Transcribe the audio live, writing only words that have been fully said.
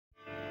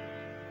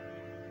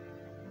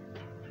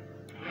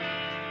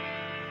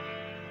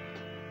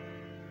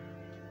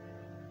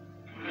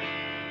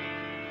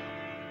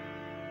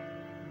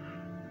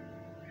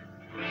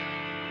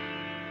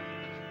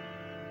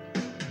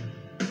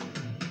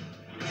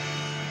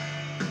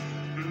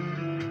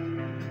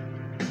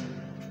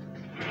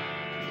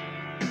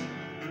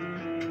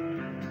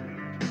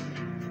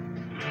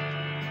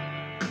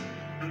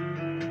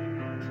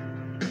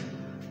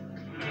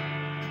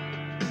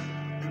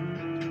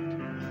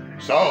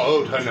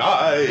So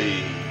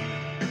tonight,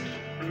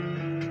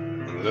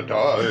 the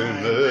time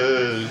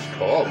has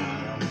come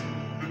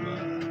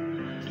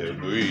to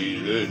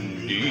breathe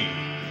in deep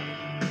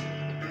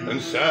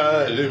and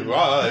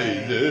satisfy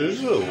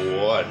this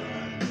one,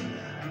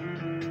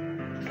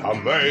 to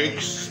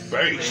make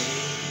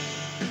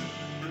space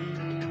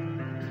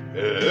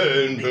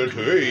in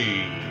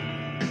between,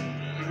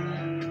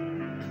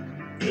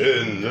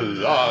 in the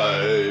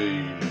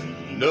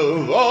line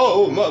of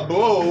all my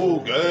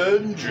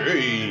broken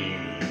dreams.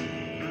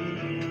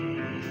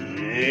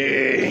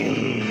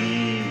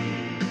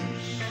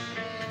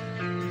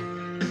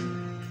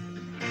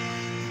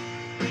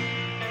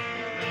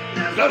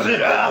 Does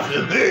it have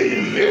to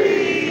be me?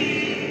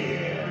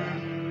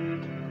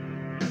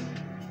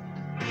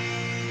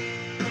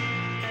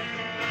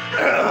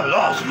 I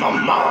lost my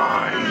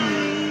mind.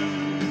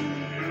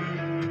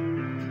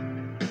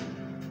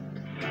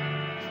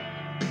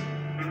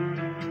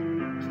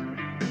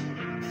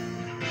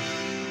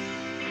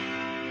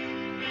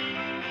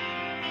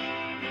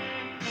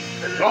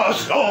 I'm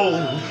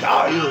so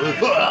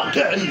tired, I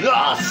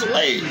cannot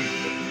sleep.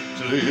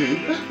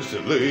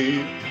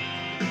 Sleep.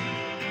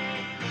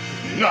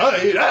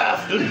 Night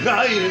after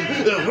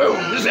night, the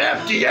room is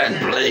empty and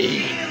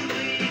bleak.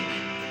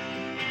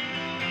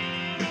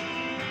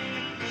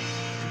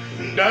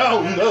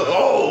 Down the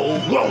hole,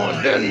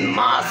 growing in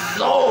my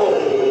soul.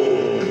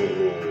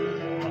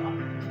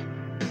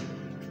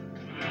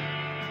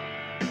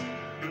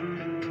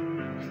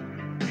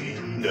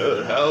 In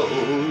the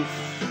house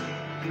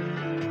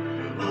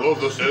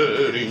of the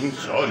setting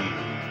sun,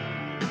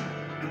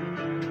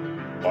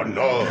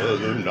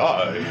 another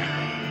night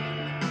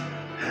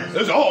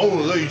has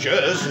only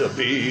just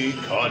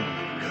begun.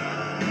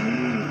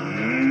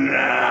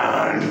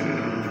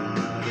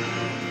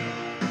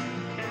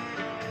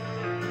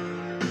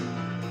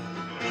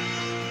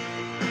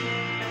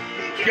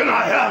 Can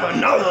I have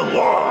another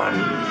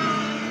one?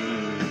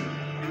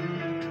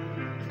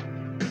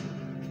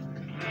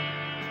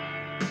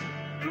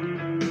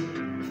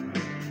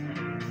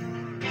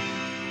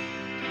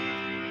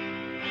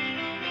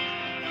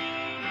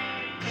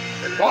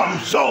 I'm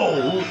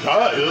so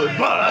tired,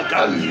 but I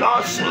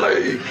cannot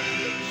sleep.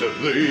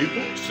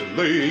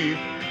 Sleep.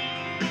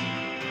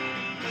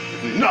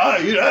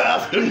 Night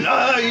after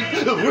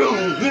night, the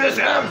room is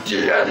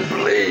empty and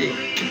bleak.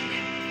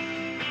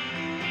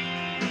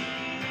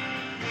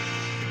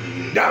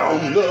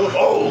 Down the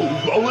hole,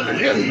 going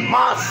in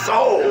my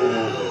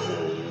soul.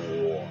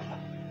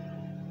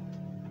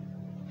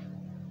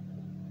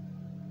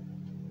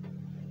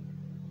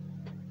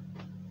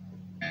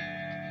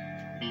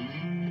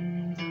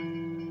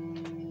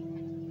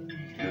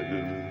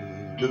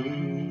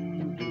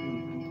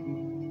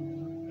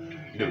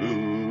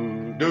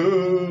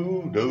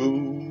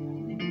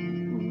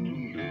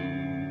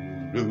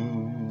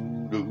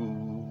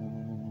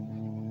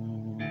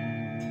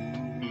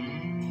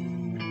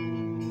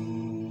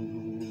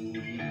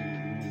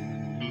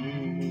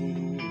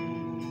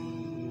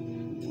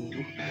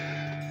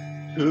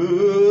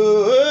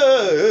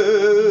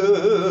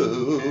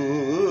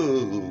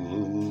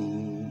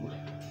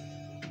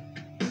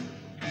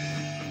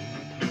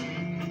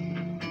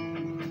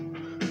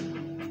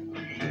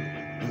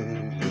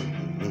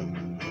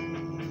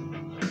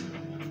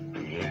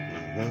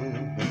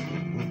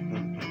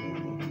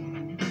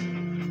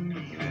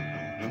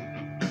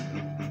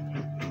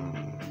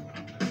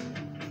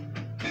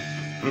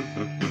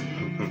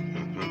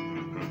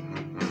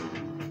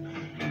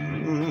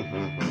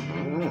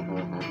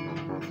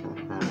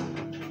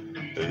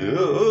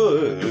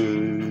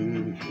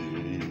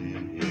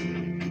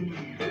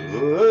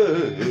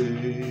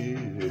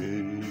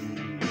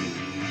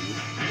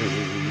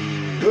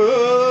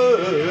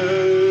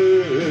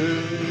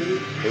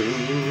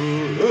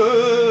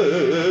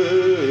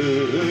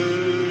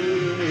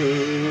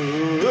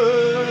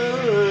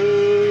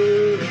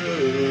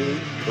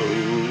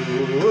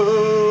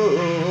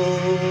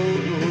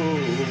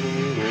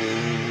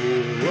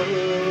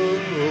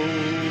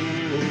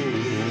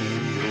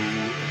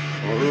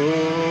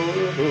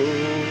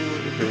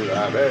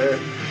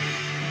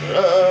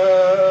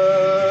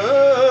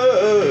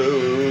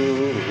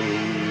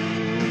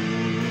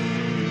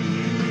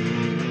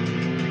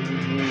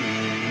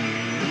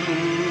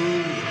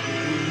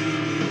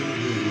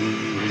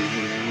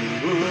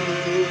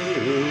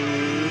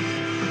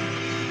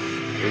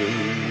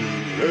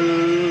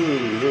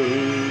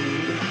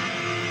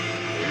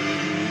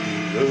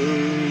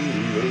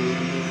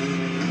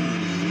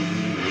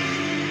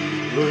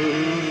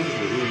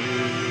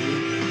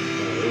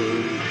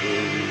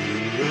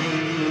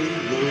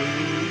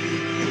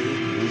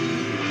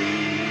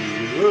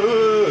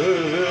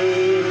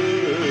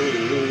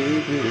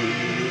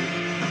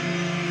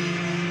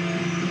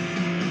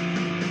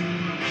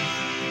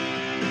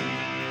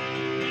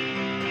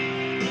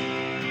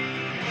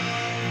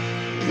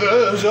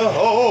 There's a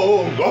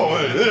hole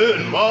going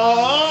in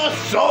my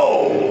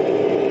soul.